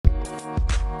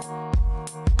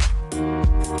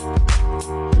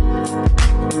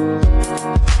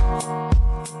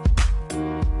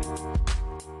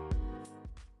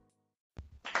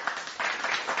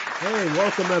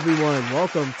Welcome, everyone.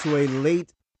 Welcome to a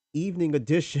late evening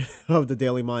edition of the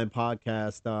Daily Mind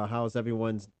podcast. How's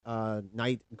everyone's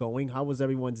night going? How was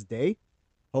everyone's day?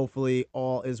 Hopefully,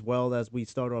 all is well as we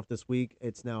start off this week.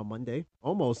 It's now Monday,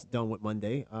 almost done with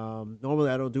Monday.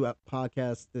 Normally, I don't do a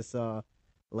podcast this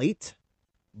late,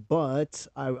 but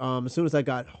as soon as I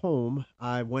got home,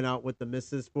 I went out with the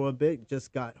missus for a bit.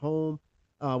 Just got home.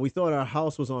 We thought our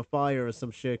house was on fire or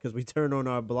some shit because we turned on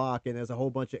our block and there's a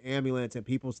whole bunch of ambulance and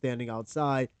people standing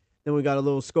outside. Then we got a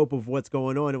little scope of what's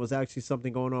going on. It was actually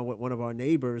something going on with one of our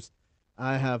neighbors.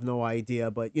 I have no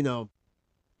idea, but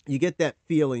you get that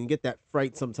feeling, you get that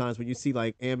fright sometimes when you see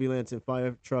like ambulance and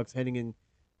fire trucks heading in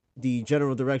the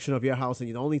general direction of your house, and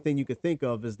the only thing you could think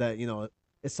of is that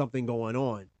it's something going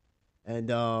on,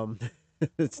 and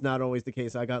it's not always the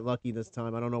case. I got lucky this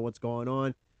time. I don't know what's going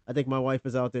on. I think my wife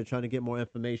is out there trying to get more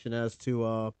information as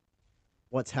to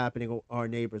what's happening with our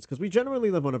neighbors because we generally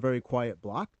live on a very quiet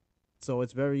block, so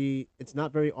it's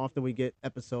not very often we get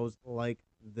episodes like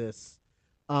this.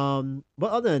 But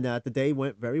other than that, the day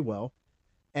went very well.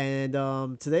 And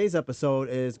today's episode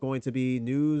is going to be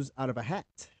news out of a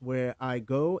hat, where I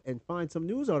go and find some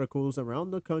news articles around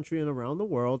the country and around the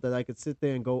world that I could sit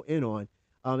there and go in on.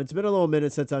 It's been a little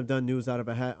minute since I've done news out of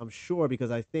a hat, I'm sure, because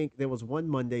I think there was one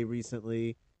Monday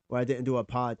recently where I didn't do a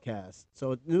podcast.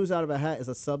 So news out of a hat is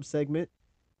a sub segment.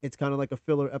 It's kind of like a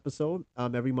filler episode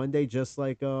every Monday, just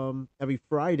like every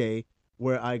Friday,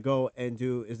 where I go and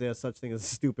do is there such thing as a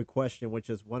stupid question, which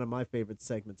is one of my favorite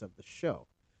segments of the show.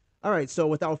 All right, so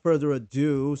without further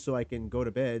ado, so I can go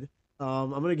to bed, I'm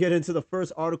gonna get into the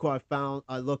first article I found.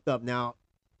 I looked up. Now,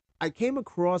 I came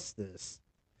across this.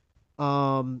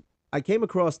 I came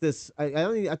across this.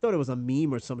 I thought it was a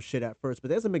meme or some shit at first, but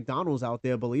there's a McDonald's out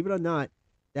there, believe it or not,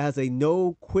 that has a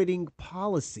no quitting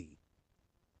policy.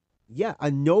 Yeah, a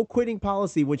no quitting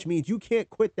policy, which means you can't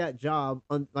quit that job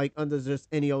like under just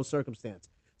any old circumstance.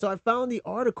 So I found the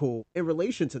article in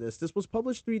relation to this. This was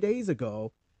published 3 days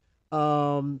ago.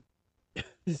 Um,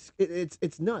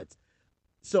 it's nuts.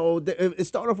 So it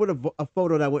started off with a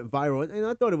photo that went viral, and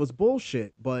I thought it was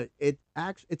bullshit, but it's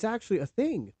actually a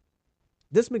thing.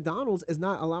 This McDonald's is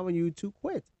not allowing you to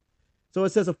quit. So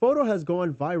it says a photo has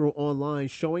gone viral online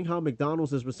showing how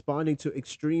McDonald's is responding to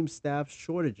extreme staff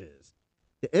shortages.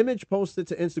 The image posted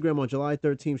to Instagram on July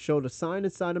 13th showed a sign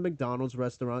inside a McDonald's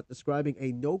restaurant describing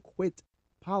a no quit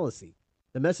policy.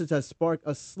 The message has sparked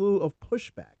a slew of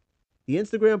pushback. The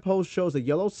Instagram post shows a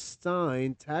yellow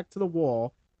sign tacked to the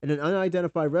wall in an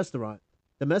unidentified restaurant.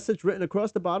 The message written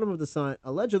across the bottom of the sign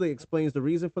allegedly explains the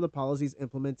reason for the policy's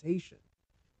implementation.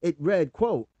 It read,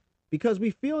 quote, because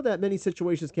we feel that many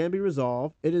situations can be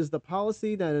resolved, it is the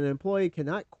policy that an employee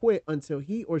cannot quit until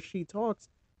he or she talks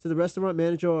to the restaurant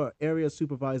manager or area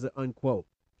supervisor, unquote.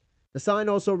 The sign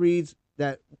also reads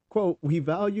that, quote, we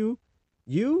value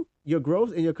you, your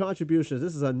growth, and your contributions.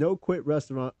 This is a no quit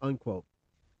restaurant, unquote.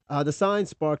 The sign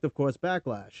sparked, of course,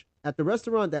 backlash. At the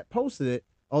restaurant that posted it,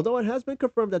 although it has been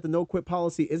confirmed that the no quit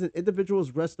policy is an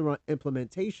individual's restaurant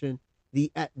implementation,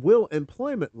 the at will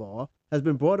employment law has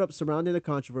been brought up surrounding the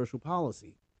controversial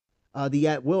policy. The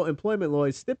at will employment law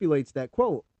stipulates that,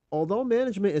 quote, although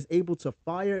management is able to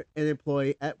fire an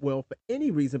employee at will for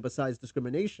any reason besides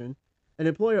discrimination, an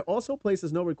employer also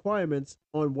places no requirements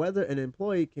on whether an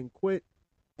employee can quit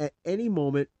at any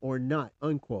moment or not,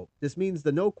 unquote. This means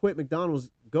the no quit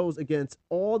McDonald's goes against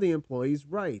all the employees'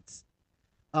 rights.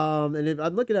 And if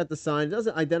I'm looking at the sign, it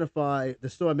doesn't identify the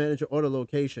store manager or the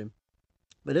location,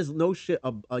 but there's no shit,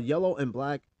 a yellow and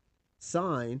black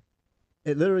sign.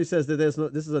 It literally says that this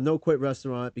is a no quit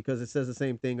restaurant because it says the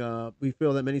same thing. We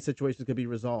feel that many situations could be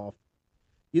resolved.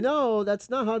 That's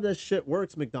not how this shit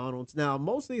works, McDonald's. Now,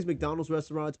 most of these McDonald's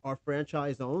restaurants are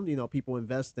franchise owned. People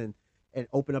invest in and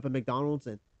open up a McDonald's,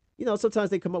 and sometimes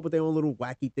they come up with their own little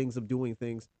wacky things of doing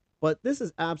things. But this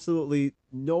is absolutely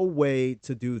no way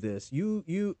to do this.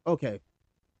 You okay?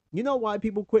 You know why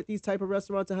people quit these type of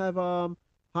restaurants to have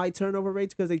high turnover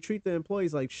rates? Because they treat their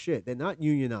employees like shit. They're not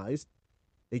unionized.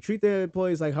 They treat their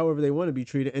employees like however they want to be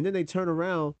treated, and then they turn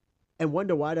around and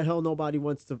wonder why the hell nobody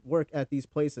wants to work at these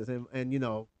places.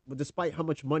 And despite how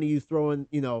much money you throw in,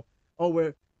 oh,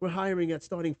 we're hiring at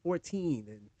starting $14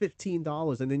 and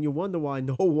 $15, and then you wonder why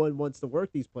no one wants to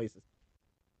work these places.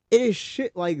 It is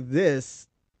shit like this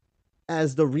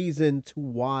as the reason to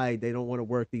why they don't want to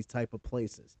work these type of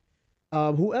places.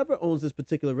 Whoever owns this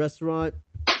particular restaurant,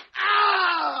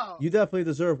 you definitely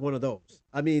deserve one of those.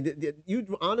 I mean,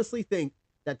 you honestly think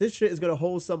that this shit is gonna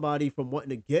hold somebody from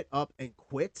wanting to get up and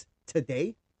quit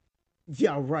today?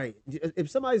 Yeah, right.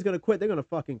 If somebody's gonna quit, they're gonna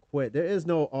fucking quit. There is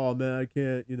no, oh man, I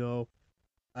can't.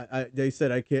 They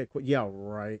said I can't quit. Yeah,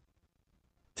 right.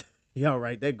 Yeah,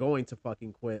 right. They're going to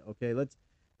fucking quit. Okay,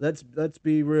 let's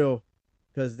be real,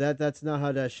 because that's not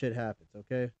how that shit happens.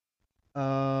 Okay.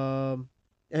 Um.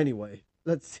 Anyway,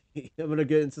 let's see. I'm gonna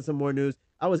get into some more news.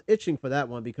 I was itching for that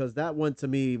one because that one to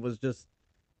me was just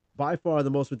by far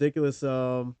the most ridiculous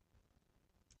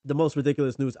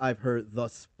news I've heard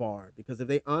thus far. Because if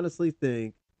they honestly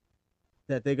think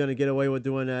that they're gonna get away with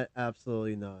doing that,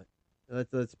 absolutely not.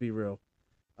 Let's be real.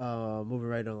 Moving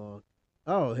right along.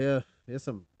 Oh, here's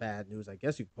some bad news. I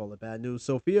guess you could call it bad news.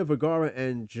 Sofia Vergara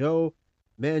and Joe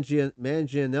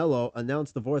Manganiello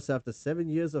announced divorce after 7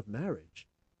 years of marriage.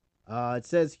 It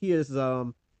says here's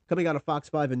coming out of Fox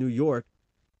 5 in New York.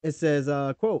 It says,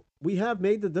 quote, "We have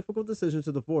made the difficult decision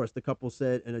to divorce," the couple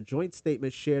said in a joint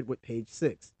statement shared with Page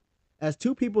Six. "As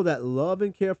two people that love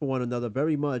and care for one another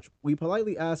very much, we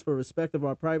politely ask for respect of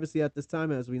our privacy at this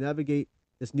time as we navigate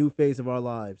this new phase of our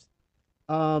lives."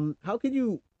 How can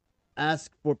you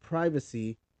ask for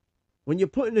privacy when you're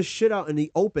putting the shit out in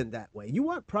the open that way? You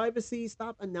want privacy?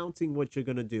 Stop announcing what you're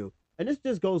gonna do. And this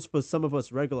just goes for some of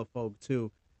us regular folk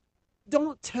too.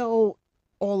 Don't tell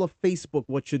all of Facebook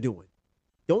what you're doing.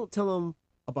 Don't tell them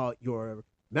about your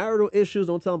marital issues.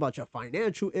 Don't tell them about your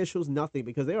financial issues. Nothing,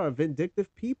 because there are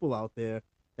vindictive people out there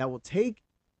that will take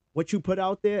what you put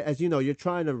out there as you're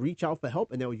trying to reach out for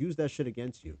help, and they'll use that shit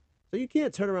against you. So you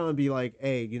can't turn around and be like,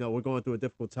 "Hey, we're going through a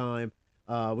difficult time.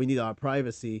 We need our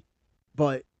privacy,"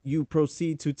 but you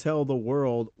proceed to tell the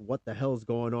world what the hell's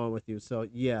going on with you. So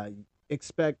yeah,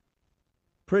 expect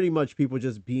pretty much people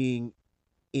just being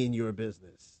in your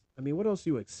business. I mean, what else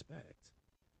do you expect?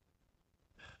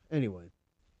 Anyway,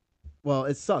 well,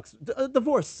 it sucks.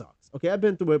 Divorce sucks. Okay, I've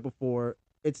been through it before.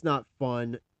 It's not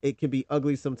fun. It can be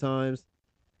ugly sometimes.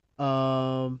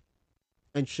 Um,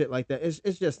 and shit like that.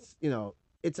 It's just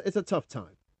it's a tough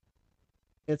time.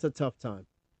 It's a tough time.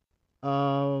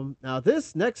 Now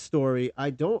this next story I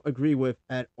don't agree with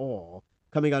at all.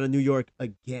 Coming out of New York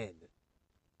again.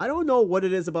 I don't know what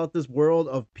it is about this world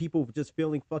of people just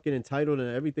feeling fucking entitled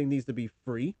and everything needs to be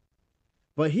free.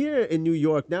 But here in New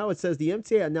York, now it says the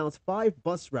MTA announced 5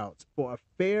 bus routes for a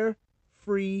fare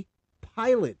free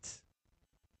pilot.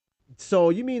 So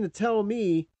you mean to tell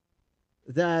me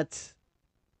that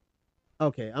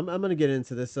okay, I'm gonna get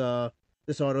into this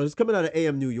article. It's coming out of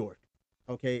AM New York.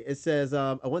 Okay, it says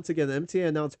once again the MTA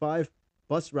announced 5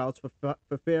 bus routes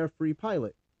for fare free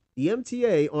pilot. The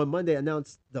MTA on Monday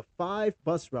announced the 5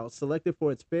 bus routes selected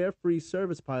for its fare free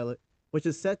service pilot, which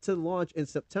is set to launch in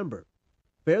September.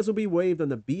 Fares will be waived on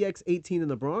the BX18 in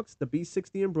the Bronx, the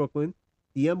B60 in Brooklyn,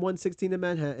 the M116 in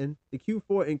Manhattan, the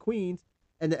Q4 in Queens,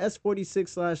 and the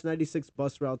S46/96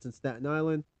 bus routes in Staten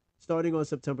Island, starting on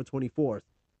September 24th.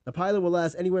 The pilot will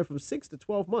last anywhere from 6 to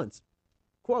 12 months.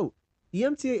 Quote, "The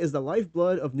MTA is the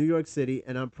lifeblood of New York City,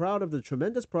 and I'm proud of the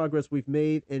tremendous progress we've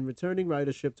made in returning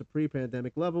ridership to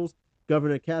pre-pandemic levels,"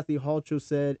 Governor Kathy Hochul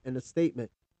said in a statement.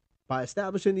 "By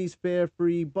establishing these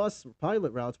fare-free bus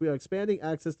pilot routes, we are expanding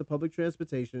access to public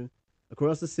transportation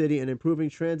across the city and improving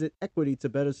transit equity to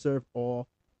better serve all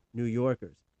New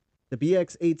Yorkers." The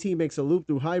BX18 makes a loop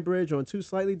through High Bridge on 2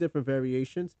 slightly different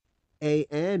variations, A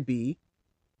and B.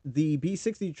 The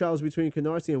B60 travels between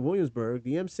Canarsie and Williamsburg.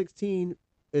 The M16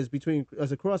 is between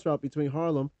as a cross route between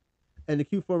Harlem, and the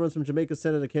Q4 runs from Jamaica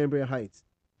Center to Cambria Heights.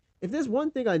 If there's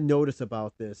one thing I notice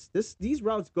about these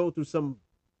routes go through some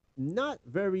not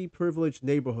very privileged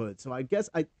neighborhoods. So I guess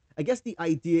the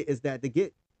idea is that to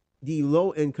get the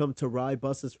low income to ride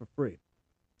buses for free.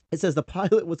 It says the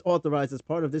pilot was authorized as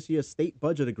part of this year's state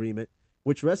budget agreement,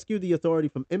 which rescued the authority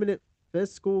from imminent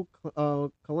fiscal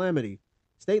calamity.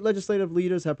 State legislative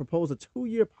leaders have proposed a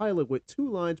 2-year pilot with 2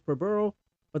 lines per borough,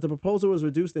 but the proposal was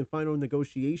reduced in final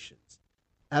negotiations.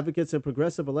 Advocates and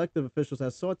progressive elected officials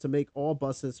have sought to make all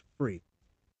buses free.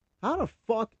 How the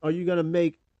fuck are you going to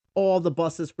make all the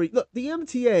buses free? Look, the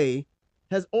MTA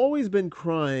has always been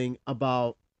crying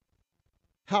about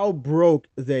how broke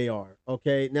they are.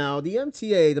 Okay. Now, the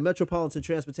MTA, the Metropolitan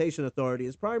Transportation Authority,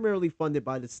 is primarily funded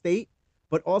by the state,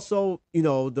 but also,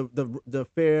 the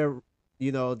fare,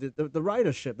 the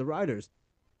ridership, the riders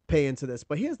pay into this.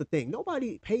 But here's the thing: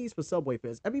 nobody pays for subway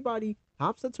fares. Everybody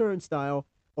hops the turnstile,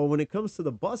 or when it comes to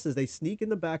the buses, they sneak in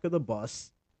the back of the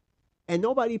bus, and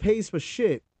nobody pays for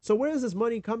shit. So where is this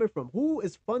money coming from? Who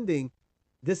is funding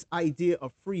this idea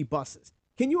of free buses?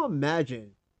 Can you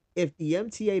imagine if the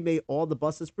MTA made all the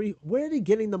buses free? Where are they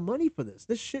getting the money for this?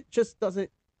 This shit just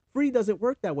doesn't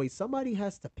work that way. Somebody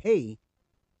has to pay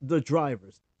the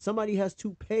drivers. Somebody has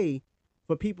to pay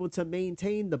for people to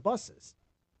maintain the buses.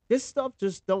 This stuff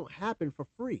just don't happen for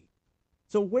free.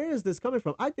 So where is this coming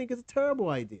from? I think it's a terrible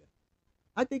idea.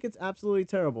 I think it's absolutely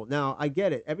terrible. Now, I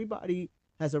get it. Everybody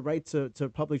has a right to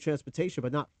public transportation,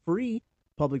 but not free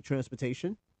public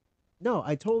transportation. No,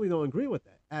 I totally don't agree with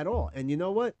that at all. And you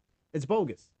know what? It's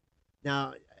bogus.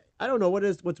 Now, I don't know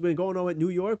what's been going on with New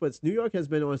York, but New York has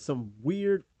been on some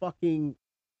weird fucking.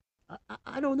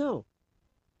 I don't know.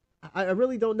 I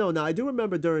really don't know. Now, I do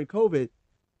remember during COVID,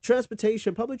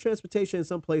 public transportation in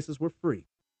some places were free.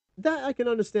 That I can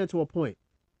understand to a point.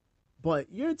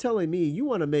 But you're telling me you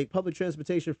want to make public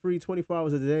transportation free 24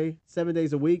 hours a day, 7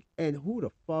 days a week, and who the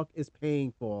fuck is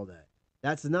paying for all that?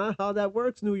 That's not how that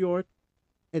works, New York.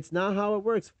 It's not how it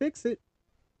works. Fix it.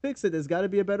 Fix it. There's got to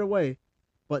be a better way.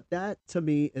 But that to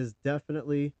me is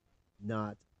definitely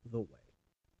not the way.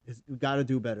 We got to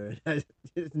do better.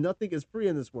 Nothing is free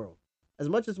in this world. As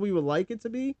much as we would like it to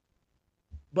be,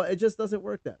 but it just doesn't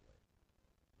work that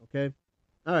way. Okay?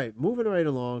 All right, moving right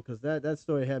along because that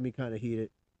story had me kind of heated.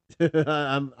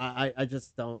 I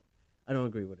just don't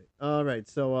agree with it. All right,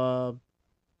 so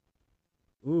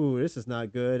ooh, this is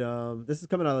not good. This is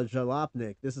coming out of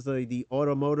Jalopnik. This is the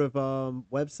automotive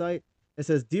website. It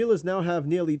says dealers now have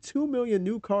nearly 2 million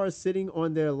new cars sitting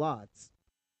on their lots.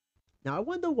 Now I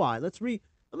wonder why.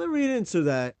 I'm gonna read into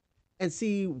that and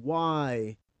see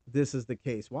why this is the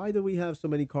case. Why do we have so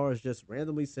many cars just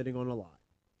randomly sitting on a lot?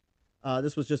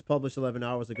 This was just published 11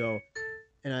 hours ago.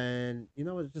 And you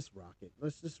know what? Just rock it.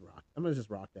 Let's just rock. I'm gonna just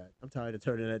rock that. I'm tired of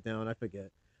turning that down. I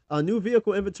forget. New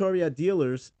vehicle inventory at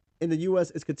dealers in the U.S.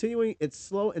 is continuing its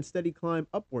slow and steady climb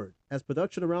upward as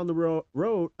production around the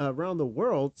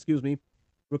world,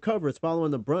 recovers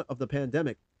following the brunt of the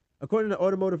pandemic. According to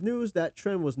Automotive News, that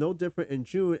trend was no different in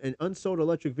June, and unsold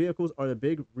electric vehicles are the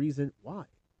big reason why.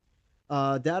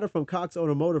 Data from Cox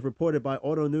Automotive reported by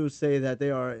Auto News say that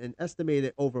there are an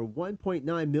estimated over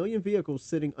 1.9 million vehicles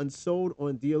sitting unsold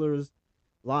on dealers'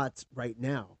 lots right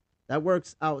now. That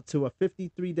works out to a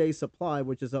 53-day supply,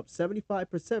 which is up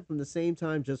 75% from the same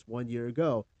time just 1 year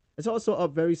ago. It's also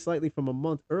up very slightly from a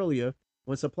month earlier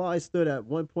when supply stood at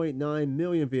 1.9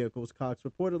 million vehicles. Cox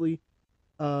reportedly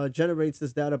generates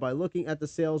this data by looking at the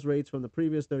sales rates from the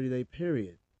previous 30-day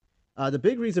period. The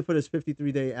big reason for this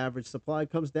 53-day average supply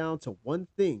comes down to one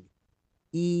thing: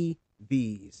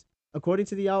 EVs. According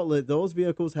to the outlet, those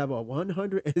vehicles have a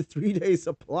 103-day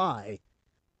supply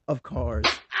of cars.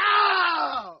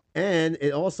 And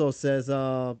it also says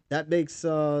that makes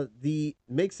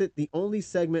it the only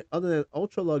segment other than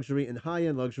ultra luxury and high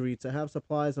end luxury to have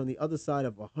supplies on the other side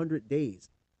of 100 days.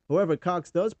 However, Cox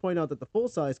does point out that the full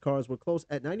size cars were close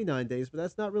at 99 days, but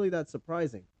that's not really that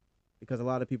surprising because a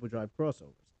lot of people drive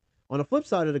crossovers. On the flip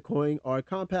side of the coin are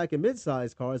compact and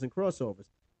mid-sized cars and crossovers.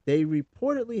 They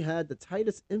reportedly had the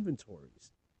tightest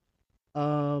inventories.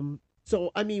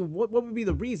 So I mean, what would be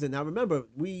the reason? Now remember,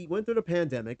 we went through the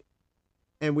pandemic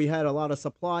and we had a lot of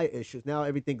supply issues. Now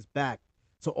everything's back.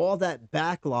 So all that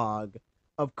backlog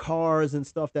of cars and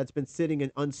stuff that's been sitting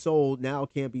and unsold now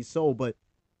can't be sold. But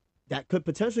that could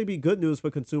potentially be good news for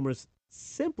consumers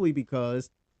simply because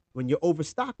when you're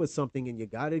overstocked with something and you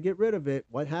got to get rid of it,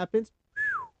 what happens?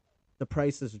 The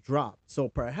prices drop. So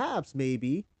perhaps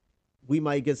maybe we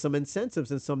might get some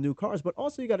incentives in some new cars, but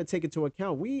also you got to take into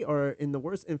account we are in the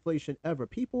worst inflation ever.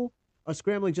 People are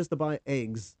scrambling just to buy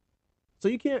eggs. So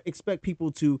you can't expect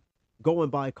people to go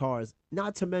and buy cars,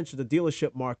 not to mention the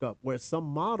dealership markup where some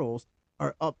models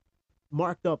are up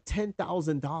marked up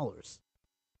 $10,000.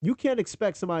 You can't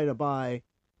expect somebody to buy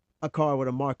a car with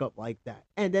a markup like that.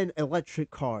 And then electric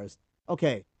cars.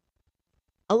 Okay,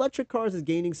 electric cars is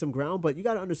gaining some ground, but you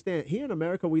got to understand here in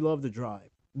America, we love to drive.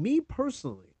 Me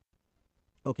personally,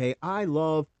 okay, I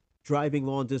love driving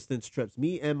long distance trips.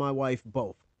 Me and my wife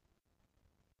both.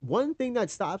 One thing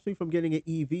that stops me from getting an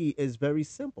EV is very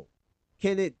simple.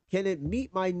 Can it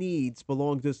meet my needs for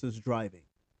long distance driving?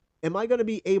 Am I going to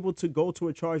be able to go to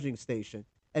a charging station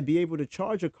and be able to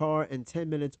charge a car in 10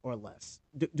 minutes or less?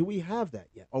 Do we have that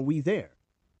yet? Are we there?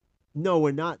 No,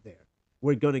 we're not there.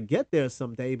 We're going to get there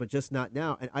someday, but just not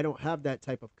now. And I don't have that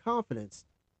type of confidence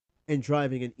in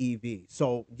driving an EV.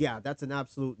 So, yeah, that's an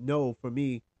absolute no for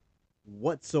me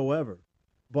whatsoever.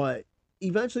 But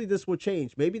eventually this will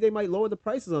change. Maybe they might lower the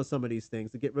prices on some of these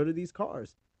things to get rid of these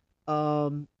cars.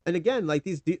 And again, like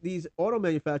these auto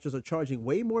manufacturers are charging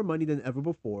way more money than ever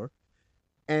before.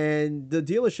 And the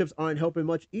dealerships aren't helping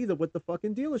much either with the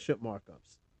fucking dealership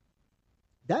markups.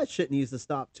 That shit needs to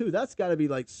stop too. That's got to be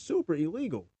like super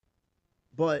illegal.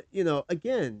 But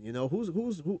again, who's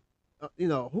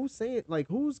saying like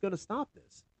who's gonna stop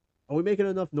this? Are we making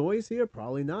enough noise here?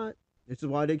 Probably not. Which is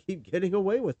why they keep getting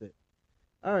away with it.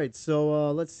 All right,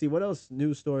 so let's see what else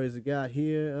news stories we got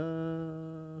here.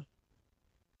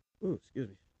 Ooh, excuse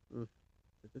me. Mm.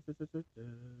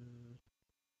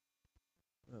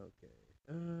 Okay.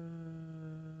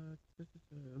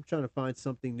 I'm trying to find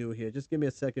something new here. Just give me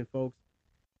a second, folks.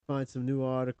 Find some new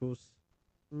articles.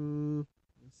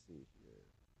 Let's see here.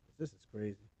 This is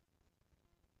crazy.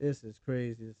 This is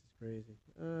crazy. This is crazy.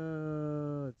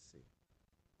 Let's see.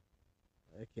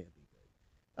 That can't be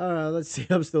good. Let's see.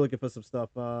 I'm still looking for some stuff.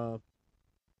 Some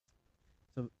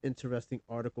interesting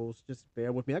articles. Just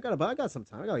bear with me. I got some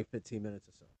time. I got like 15 minutes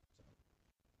or so. So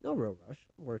no real rush.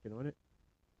 I'm working on it.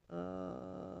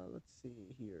 Let's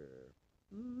see here.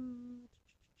 Mm,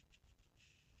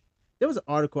 There was an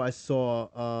article I saw.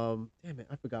 Damn it,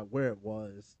 I forgot where it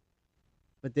was.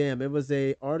 But damn, it was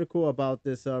a article about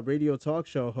this radio talk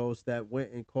show host that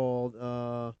went and called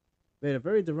made a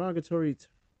very derogatory.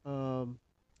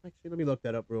 Actually, let me look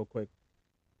that up real quick.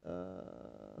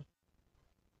 Uh,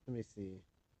 let me see.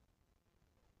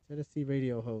 Tennessee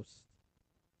radio host.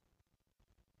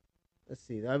 Let's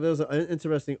see. That was an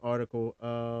interesting article.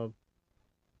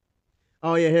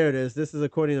 Oh yeah, here it is. This is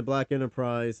according to Black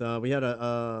Enterprise. We had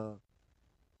a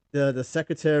the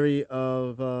secretary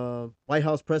of White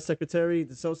House press secretary.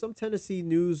 So some Tennessee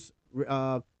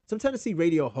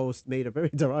radio host made a very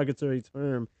derogatory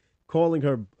term, calling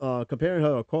her, comparing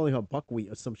her or calling her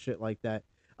buckwheat or some shit like that.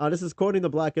 This is quoting the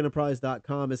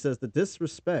BlackEnterprise.com. It says the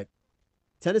disrespect.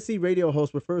 Tennessee radio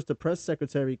host refers to press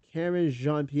secretary Karen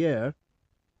Jean Pierre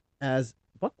as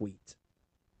buckwheat.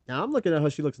 Now I'm looking at her;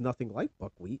 she looks nothing like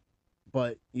buckwheat.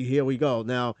 But here we go.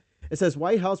 Now it says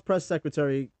White House press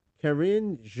secretary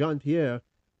Karine Jean Pierre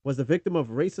was the victim of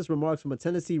racist remarks from a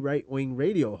Tennessee right wing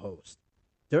radio host.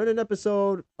 During an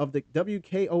episode of the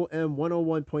WKOM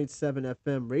 101.7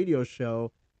 FM radio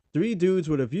show, Three Dudes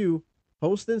with a View,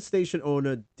 host and station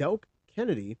owner Delk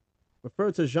Kennedy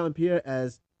referred to Jean Pierre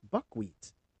as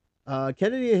buckwheat.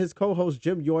 Kennedy and his co hosts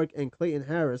Jim York and Clayton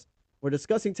Harris were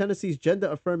discussing Tennessee's gender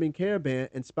affirming care ban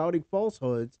and spouting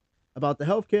falsehoods about the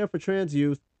health care for trans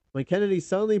youth when Kennedy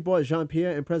suddenly brought Jean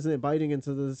Pierre and President Biden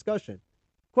into the discussion.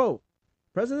 Quote,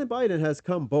 President Biden has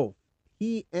come both.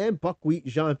 He and buckwheat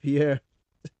Jean Pierre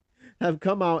have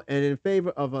come out and in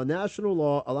favor of a national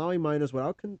law allowing minors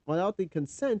without the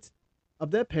consent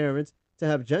of their parents to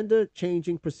have gender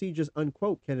changing procedures,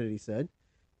 unquote, Kennedy said.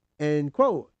 And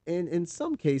quote, and in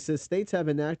some cases, states have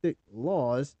enacted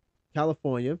laws,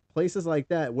 California, places like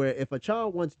that, where if a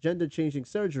child wants gender changing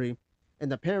surgery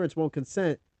and the parents won't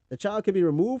consent, the child can be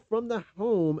removed from the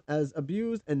home as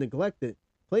abused and neglected,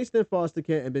 placed in foster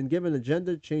care, and been given a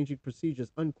gender changing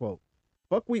procedures, unquote.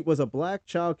 Buckwheat was a black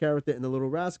child character in the Little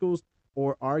Rascals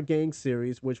or Our Gang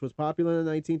series, which was popular in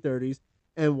the 1930s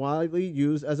and widely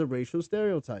used as a racial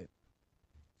stereotype.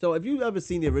 So if you've ever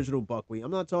seen the original Buckwheat,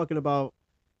 I'm not talking about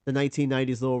the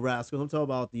 1990s Little Rascals, I'm talking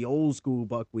about the old school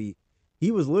Buckwheat.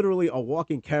 He was literally a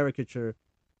walking caricature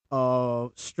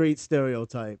of straight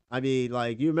stereotype. I mean,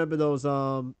 like you remember those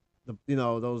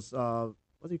those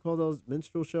what do you call those,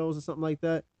 minstrel shows or something like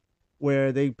that,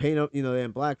 where they paint up, they're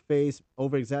in blackface,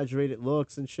 over exaggerated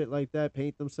looks and shit like that,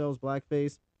 paint themselves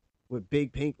blackface with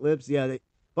big pink lips. Yeah,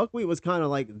 Buckwheat was kind of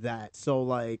like that. So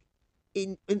like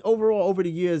in overall over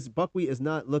the years, Buckwheat is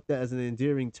not looked at as an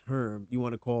endearing term you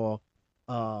want to call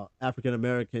African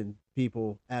American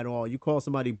people at all. You call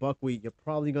somebody buckwheat, you're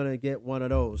probably gonna get one of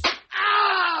those,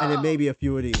 and then maybe a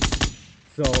few of these.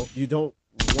 So you don't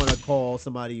want to call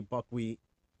somebody buckwheat.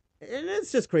 And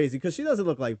it's just crazy because she doesn't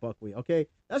look like buckwheat. Okay,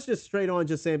 that's just straight on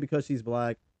just saying because she's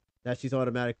black that she's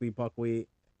automatically buckwheat.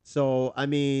 So I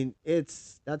mean,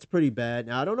 that's pretty bad.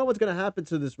 Now I don't know what's gonna happen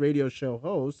to this radio show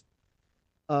host,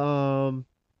 um,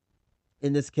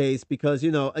 in this case because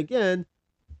again,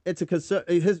 it's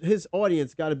his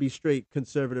audience got to be straight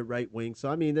conservative right wing. So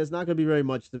I mean, there's not gonna be very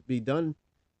much to be done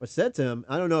or said to him.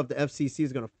 I don't know if the FCC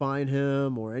is gonna fine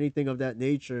him or anything of that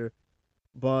nature.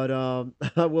 But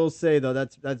I will say though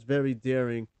that's very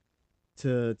daring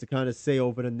to kind of say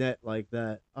over the net like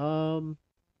that. I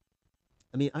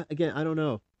mean, again, I don't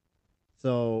know.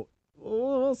 So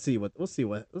we'll see what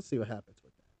happens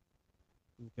with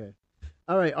that. Okay.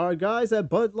 All right, our guys at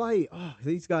Bud Light. Oh,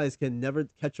 these guys can never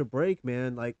catch a break,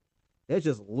 man. Like they're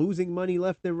just losing money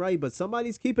left and right. But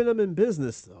somebody's keeping them in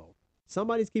business, though.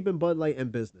 Somebody's keeping Bud Light in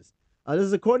business. This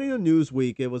is according to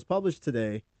Newsweek. It was published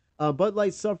today. Bud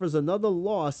Light suffers another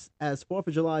loss as 4th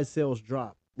of July sales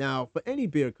drop. Now, for any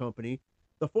beer company,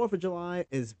 the 4th of July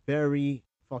is very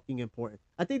fucking important.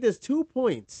 I think there's 2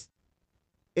 points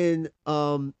in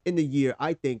the year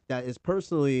I think that is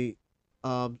personally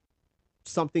um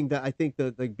something that I think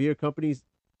the beer companies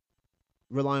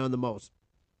rely on the most.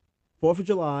 4th of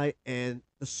July and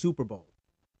the Super Bowl.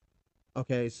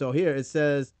 Okay, so here it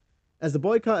says, as the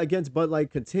boycott against Bud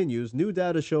Light continues, new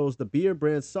data shows the beer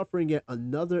brand suffering yet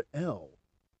another L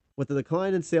with the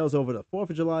decline in sales over the 4th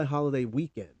of July holiday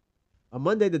weekend. On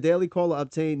Monday, the Daily Caller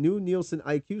obtained new Nielsen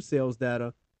IQ sales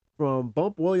data from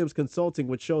Bump Williams Consulting,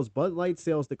 which shows Bud Light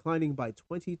sales declining by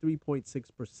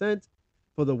 23.6%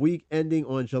 for the week ending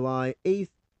on July 8th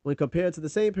when compared to the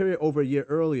same period over a year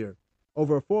earlier.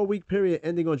 Over a 4-week period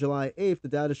ending on July 8th, the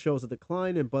data shows a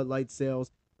decline in Bud Light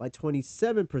sales by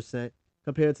 27%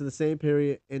 compared to the same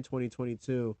period in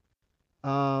 2022.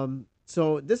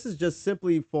 So this is just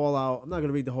simply fallout. I'm not going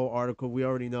to read the whole article. We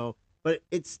already know, but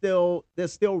they're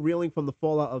still reeling from the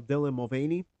fallout of Dylan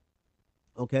Mulvaney.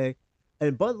 Okay,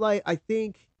 and Bud Light, I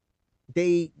think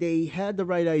they had the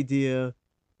right idea,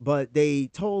 but they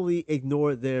totally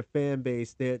ignored their fan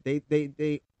base.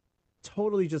 They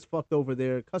totally just fucked over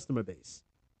their customer base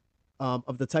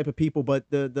of the type of people. But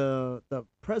the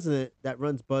president that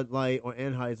runs Bud Light or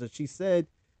Anheuser, she said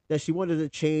that she wanted to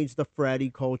change the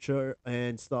fratty culture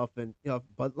and stuff, and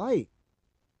Bud Light.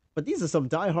 But these are some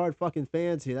diehard fucking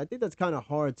fans here. I think that's kind of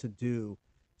hard to do.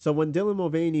 So when Dylan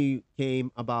Mulvaney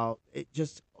came about, it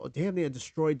just damn near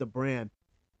destroyed the brand.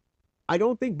 I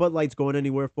don't think Bud Light's going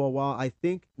anywhere for a while. I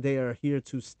think they are here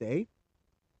to stay,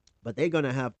 but they're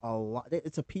gonna have a lot.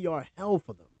 It's a PR hell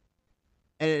for them.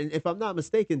 And if I'm not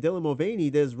mistaken, Dylan Mulvaney,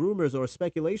 there's rumors or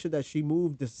speculation that she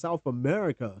moved to South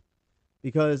America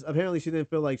because apparently she didn't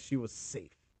feel like she was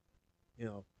safe. You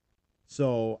know,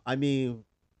 so I mean,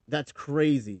 that's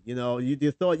crazy.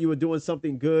 You thought you were doing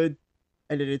something good,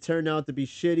 and then it turned out to be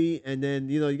shitty. And then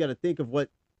you got to think of what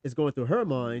is going through her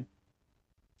mind.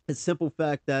 It's simple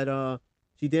fact that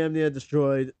she damn near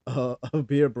destroyed a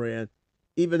beer brand,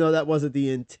 even though that wasn't the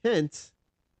intent.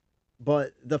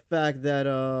 But the fact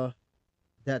that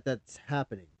that's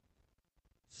happening.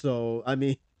 So I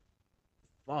mean,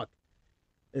 fuck.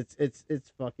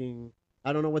 It's fucking.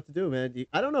 I don't know what to do, man.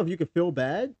 I don't know if you could feel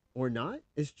bad or not.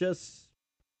 It's just,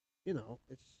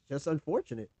 it's just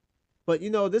unfortunate. But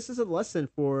this is a lesson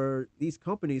for these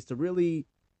companies to really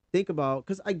think about,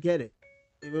 because I get it.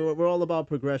 We're all about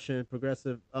progressive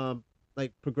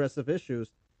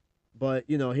issues. But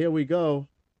here we go.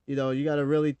 You got to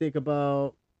really think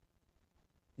about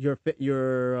you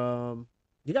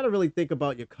got to really think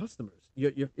about your customers,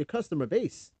 your customer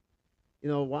base.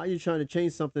 Why are you trying to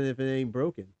change something if it ain't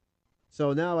broken?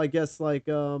 So now I guess they're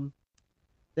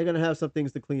gonna have some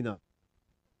things to clean up.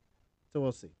 So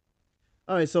we'll see.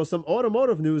 All right, so some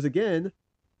automotive news again.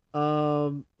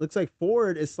 Looks like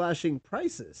Ford is slashing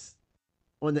prices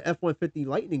on the F-150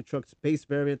 Lightning truck's base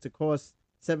variant to cost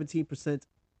 17%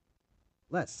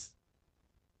 less.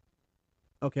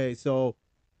 Okay, so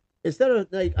instead of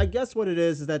I guess what it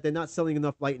is that they're not selling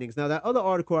enough Lightnings. Now that other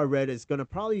article I read is gonna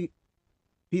probably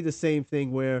be the same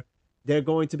thing where they're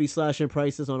going to be slashing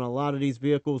prices on a lot of these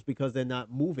vehicles because they're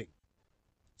not moving.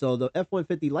 So the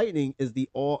F-150 Lightning is the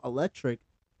all-electric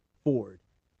Ford.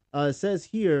 It says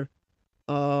here,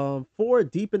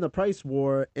 Ford deepened the price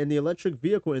war in the electric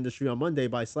vehicle industry on Monday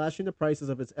by slashing the prices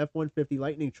of its F-150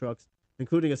 Lightning trucks,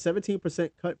 including a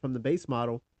 17% cut from the base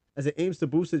model, as it aims to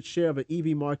boost its share of an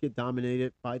EV market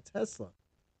dominated by Tesla.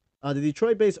 The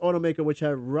Detroit-based automaker, which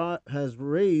has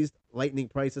raised Lightning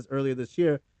prices earlier this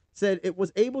year, said it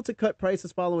was able to cut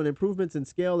prices following improvements in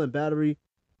scale and battery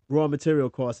raw material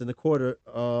costs in the quarter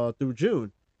through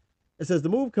June. It says the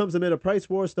move comes amid a price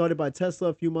war started by Tesla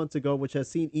a few months ago, which has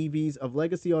seen EVs of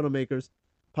legacy automakers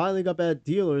piling up at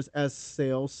dealers as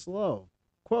sales slow.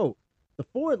 Quote, the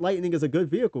Ford Lightning is a good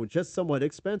vehicle, just somewhat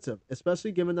expensive,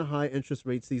 especially given the high interest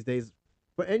rates these days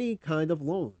for any kind of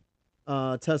loan,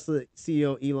 Tesla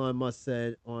CEO Elon Musk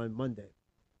said on Monday.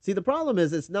 See, the problem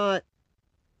is it's not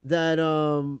that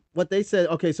what they said.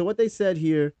 Okay, so what they said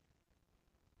here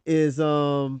is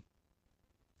that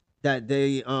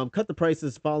they cut the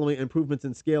prices following improvements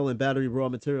in scale and battery raw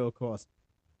material costs.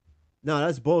 No,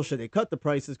 that's bullshit. They cut the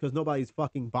prices because nobody's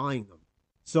fucking buying them.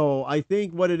 So I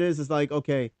think what it is like,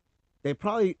 okay, they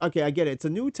probably, okay, I get it. It's a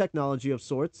new technology of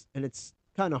sorts, and it's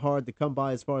kind of hard to come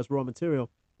by as far as raw material.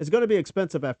 It's going to be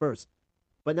expensive at first.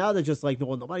 But now they're just like,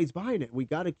 no, nobody's buying it. We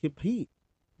got to compete.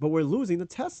 But we're losing to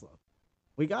Tesla.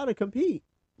 We got to compete.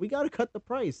 We got to cut the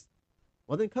price.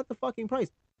 Well, then cut the fucking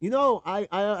price.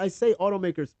 I say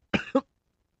automakers,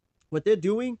 what they're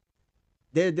doing,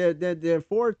 they're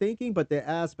forward thinking, but they're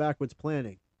ass backwards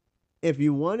planning. If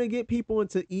you want to get people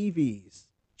into EVs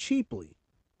cheaply,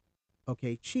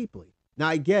 okay, cheaply. Now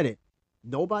I get it.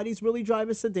 Nobody's really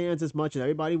driving sedans as much, and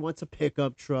everybody wants a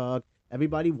pickup truck.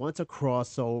 Everybody wants a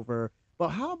crossover. But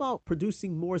how about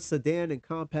producing more sedan and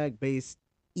compact based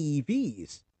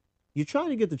EVs? You're trying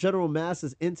to get the general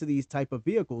masses into these type of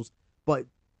vehicles, but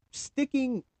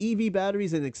sticking EV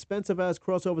batteries in expensive ass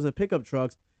crossovers and pickup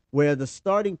trucks, where the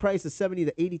starting price is $70,000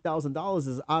 to $80,000,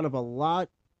 is out of a lot,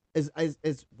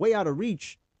 is way out of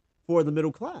reach for the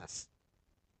middle class.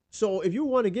 So if you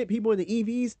want to get people into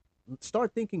EVs,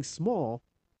 start thinking small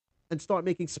and start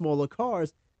making smaller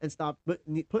cars and stop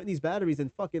putting these batteries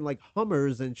in fucking like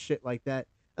Hummers and shit like that.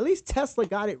 At least Tesla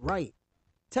got it right.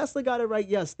 Tesla got it right.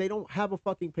 Yes, they don't have a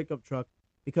fucking pickup truck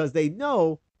because they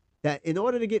know that in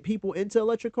order to get people into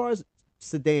electric cars,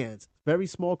 sedans, very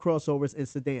small crossovers and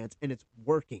sedans, and it's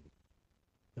working.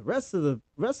 The rest of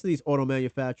these auto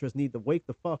manufacturers need to wake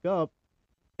the fuck up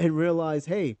and realize,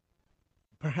 hey,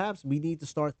 perhaps we need to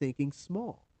start thinking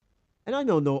small. And I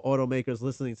know no automakers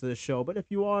listening to this show, but if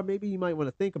you are, maybe you might want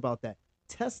to think about that.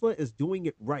 Tesla is doing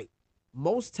it right.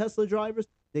 Most Tesla drivers,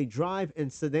 they drive in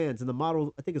sedans in the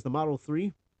model, I think it's the Model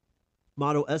 3,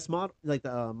 Model S model, like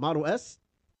the Model S.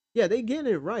 Yeah, they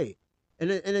getting it right. And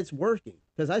it's working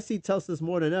because I see Teslas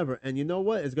more than ever. And you know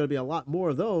what? It's going to be a lot more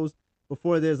of those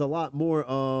before there's a lot more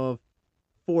of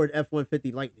Ford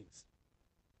F-150 Lightnings.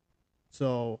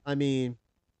 So, I mean,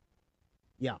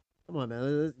 yeah. Come on,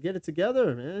 man. Let's get it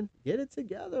together, man. Get it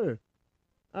together.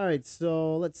 All right,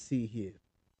 so let's see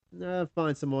here.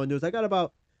 Find some more news. I got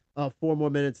about 4 more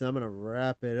minutes, and I'm gonna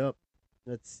wrap it up.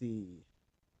 Let's see.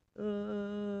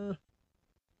 Uh,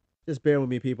 just bear with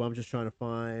me, people. I'm just trying to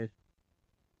find.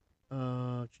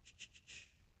 Uh,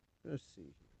 let's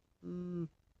see. No,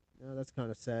 that's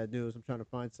kind of sad news. I'm trying to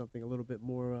find something a little bit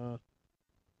more. A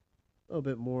little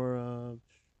bit more.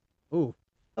 Ooh.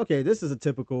 Okay, this is a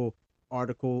typical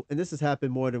article, and this has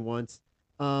happened more than once.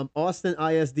 Austin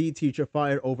ISD teacher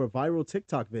fired over viral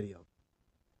TikTok video.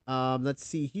 Let's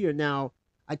see here. Now,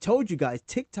 I told you guys,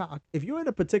 TikTok, if you're in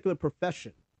a particular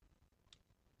profession,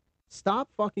 stop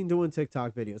fucking doing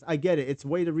TikTok videos. I get it. It's a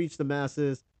way to reach the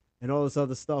masses and all this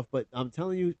other stuff, but I'm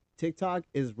telling you, TikTok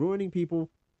is ruining people's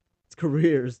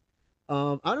careers.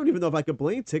 I don't even know if I could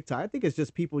blame TikTok. I think it's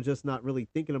just people just not really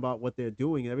thinking about what they're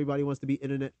doing, and everybody wants to be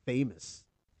internet famous.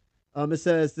 It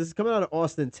says, this is coming out of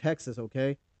Austin, Texas,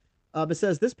 okay? It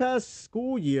says, this past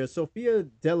school year, Sophia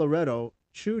Delaretto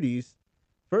Chudy's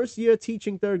first year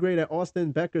teaching third grade at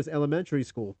Austin Becker's Elementary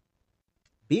School.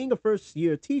 Being a first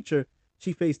year teacher,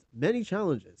 she faced many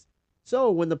challenges. So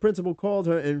when the principal called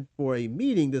her in for a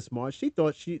meeting this March, she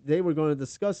thought they were going to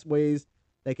discuss ways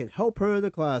that can help her in the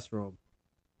classroom.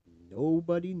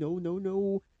 Nobody,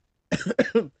 no.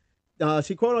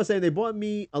 She quoted on saying, they brought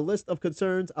me a list of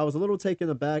concerns. I was a little taken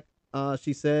aback.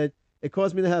 She said, it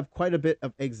caused me to have quite a bit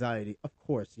of anxiety. Of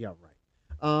course, yeah,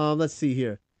 right. Let's see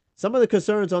here. Some of the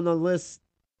concerns on the list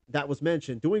that was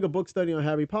mentioned: doing a book study on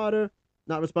Harry Potter,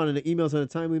 not responding to emails in a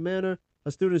timely manner,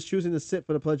 her students choosing to sit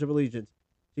for the Pledge of Allegiance.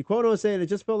 She quoted on saying, it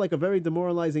just felt like a very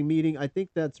demoralizing meeting. I think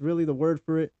that's really the word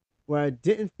for it. Where I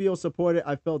didn't feel supported,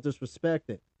 I felt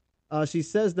disrespected. She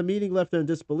says the meeting left her in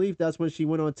disbelief. That's when she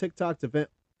went on TikTok to vent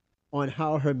on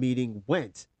how her meeting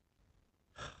went.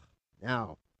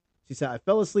 Now, she said, I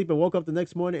fell asleep and woke up the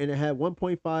next morning and it had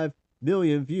 1.5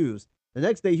 million views. The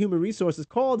next day, Human Resources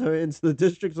called her into the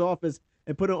district's office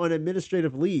and put her on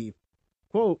administrative leave.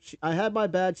 Quote, I had my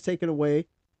badge taken away.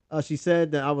 She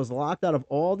said that I was locked out of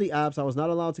all the apps. I was not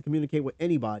allowed to communicate with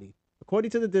anybody.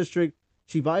 According to the district,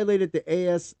 she violated the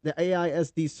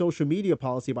AISD social media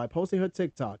policy by posting her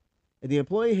TikTok. In the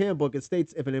employee handbook, it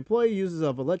states if an employee uses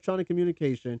of electronic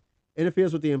communication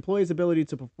interferes with the employee's ability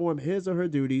to perform his or her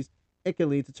duties, it can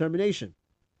lead to termination.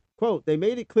 Quote, they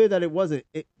made it clear that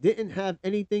it didn't have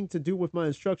anything to do with my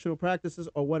instructional practices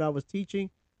or what I was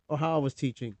teaching or how I was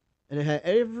teaching. And it had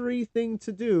everything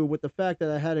to do with the fact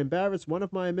that I had embarrassed one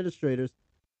of my administrators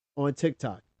on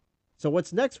TikTok. So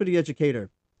what's next for the educator?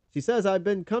 She says, I've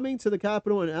been coming to the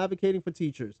Capitol and advocating for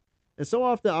teachers. And so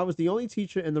often I was the only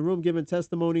teacher in the room giving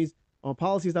testimonies on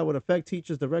policies that would affect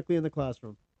teachers directly in the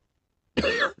classroom.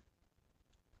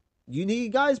 You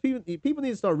need, guys, people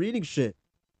need to start reading shit.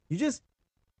 You just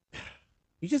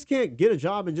can't get a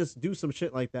job and just do some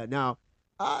shit like that. Now,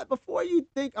 before you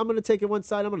think I'm going to take it one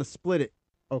side, I'm going to split it.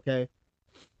 Okay.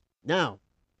 Now,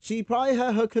 she probably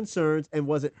had her concerns and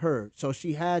wasn't heard. So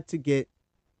she had to get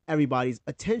everybody's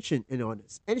attention in on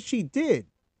this. And she did.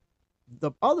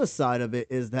 The other side of it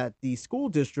is that the school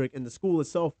district and the school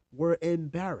itself were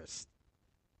embarrassed.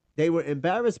 They were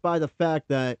embarrassed by the fact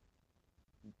that,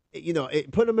 you know,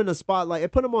 it put them in a spotlight.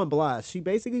 It put them on blast. She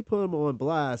basically put them on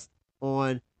blast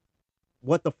on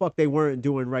what the fuck they weren't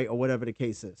doing right or whatever the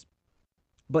case is.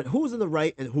 But who's in the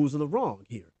right and who's in the wrong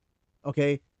here?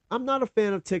 Okay, I'm not a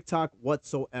fan of TikTok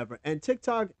whatsoever. And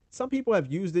TikTok, some people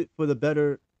have used it for the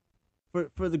better,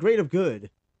 for the great of good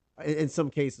in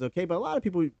some cases, okay? But a lot of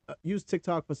people use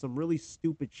TikTok for some really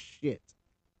stupid shit.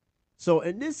 So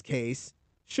in this case,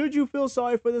 should you feel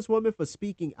sorry for this woman for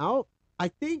speaking out? I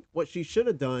think what she should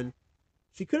have done,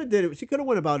 she could have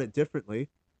went about it differently.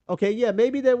 Okay, yeah,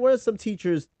 maybe there were some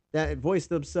teachers that voiced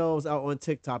themselves out on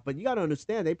TikTok. But you got to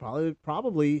understand, they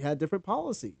probably had different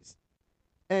policies,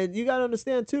 and you got to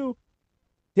understand too.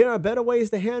 There are better ways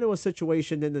to handle a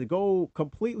situation than to go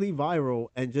completely viral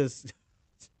and just.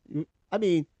 I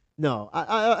mean, no,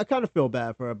 I kind of feel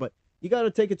bad for her, but you got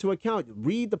to take into account.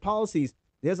 Read the policies.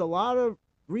 There's a lot of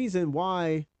reason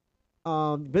why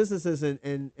businesses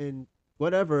and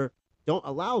whatever don't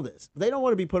allow this. They don't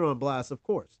want to be put on blast, of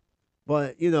course.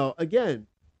 But, again,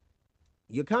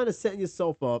 you're kind of setting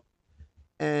yourself up,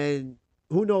 and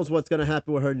who knows what's going to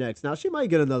happen with her next. Now, she might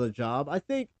get another job. I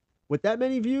think with that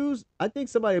many views, I think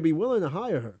somebody would be willing to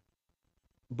hire her.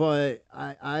 But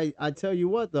I tell you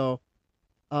what, though,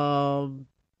 um,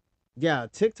 yeah,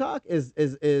 TikTok is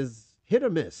hit or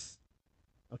miss.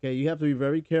 Okay, you have to be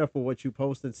very careful what you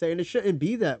post and say, and it shouldn't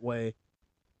be that way.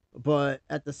 But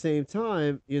at the same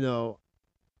time,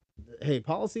 hey,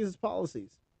 policies is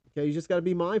policies. Okay, you just got to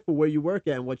be mindful where you work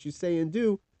at, and what you say and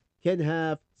do can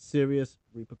have serious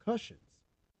repercussions.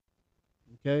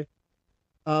 Okay,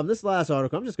 this last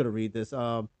article, I'm just gonna read this.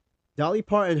 Dolly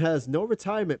Parton has no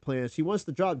retirement plans. She wants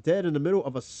to drop dead in the middle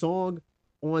of a song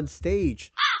on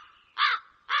stage.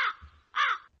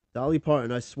 Dolly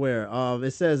Parton, I swear.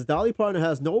 It says Dolly Parton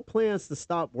has no plans to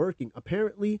stop working,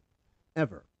 apparently,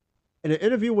 ever. In an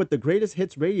interview with the Greatest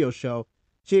Hits radio show,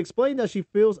 she explained that she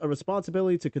feels a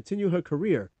responsibility to continue her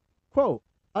career. Quote,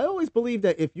 I always believe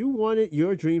that if you wanted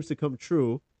your dreams to come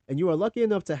true, and you are lucky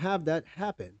enough to have that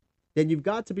happen, then you've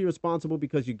got to be responsible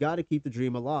because you got to keep the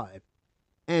dream alive.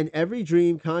 And every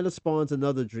dream kind of spawns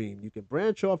another dream. You can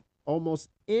branch off almost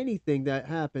anything that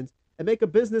happens and make a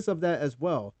business of that as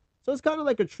well. So it's kind of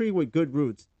like a tree with good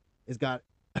roots. It's got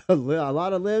a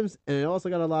lot of limbs, and it also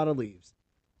got a lot of leaves.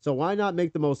 So why not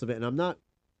make the most of it? And I'm not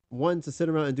one to sit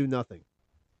around and do nothing.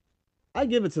 I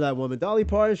give it to that woman. Dolly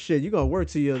Parton, shit, you're going to work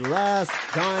to your last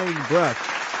dying breath.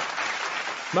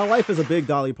 My wife is a big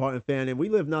Dolly Parton fan, and we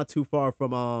live not too far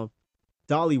from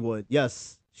Dollywood.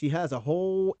 Yes, she has a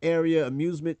whole area,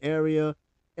 amusement area,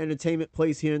 entertainment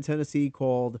place here in Tennessee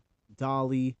called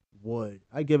Dollywood.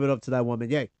 I give it up to that woman.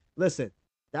 Yay. Listen,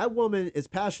 that woman is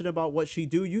passionate about what she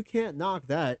do. You can't knock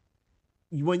that.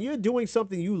 When you're doing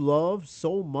something you love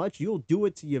so much, you'll do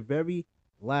it to your very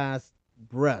last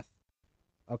breath.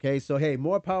 Okay, so hey,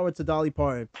 more power to Dolly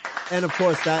Parton. And of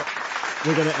course, that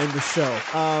we're going to end the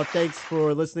show. Thanks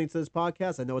for listening to this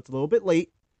podcast. I know it's a little bit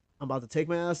late. I'm about to take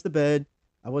my ass to bed.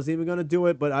 I wasn't even going to do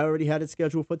it, but I already had it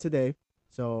scheduled for today.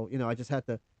 So, I just had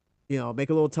to, make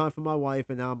a little time for my wife,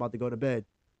 and now I'm about to go to bed.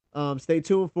 Stay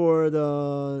tuned for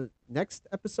the next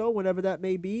episode, whenever that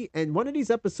may be. And one of these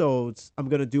episodes I'm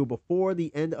going to do before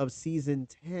the end of season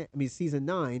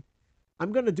 9.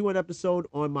 I'm going to do an episode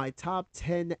on my top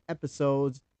 10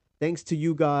 episodes, thanks to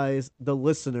you guys, the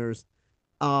listeners.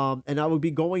 And I will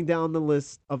be going down the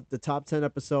list of the top 10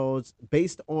 episodes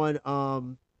based on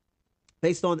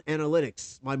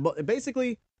analytics.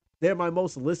 Basically, they're my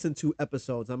most listened to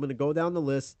episodes. I'm going to go down the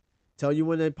list, tell you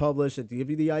when they publish, and to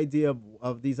give you the idea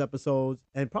of these episodes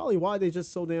and probably why they're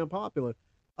just so damn popular.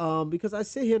 Because I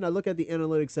sit here and I look at the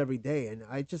analytics every day, and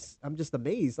I'm just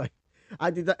amazed. Like,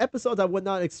 the episodes I would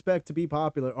not expect to be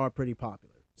popular are pretty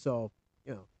popular. So,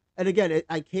 and again,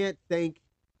 I can't thank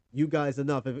you guys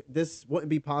enough. If this wouldn't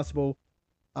be possible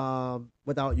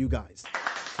without you guys.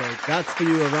 So that's for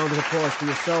you. A round of applause for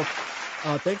yourself.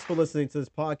 Thanks for listening to this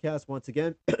podcast once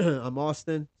again. I'm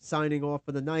Austin, signing off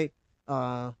for the night.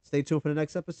 Stay tuned for the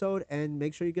next episode, and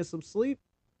make sure you get some sleep,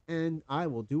 and I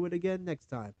will do it again next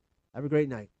time. Have a great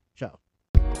night. Ciao.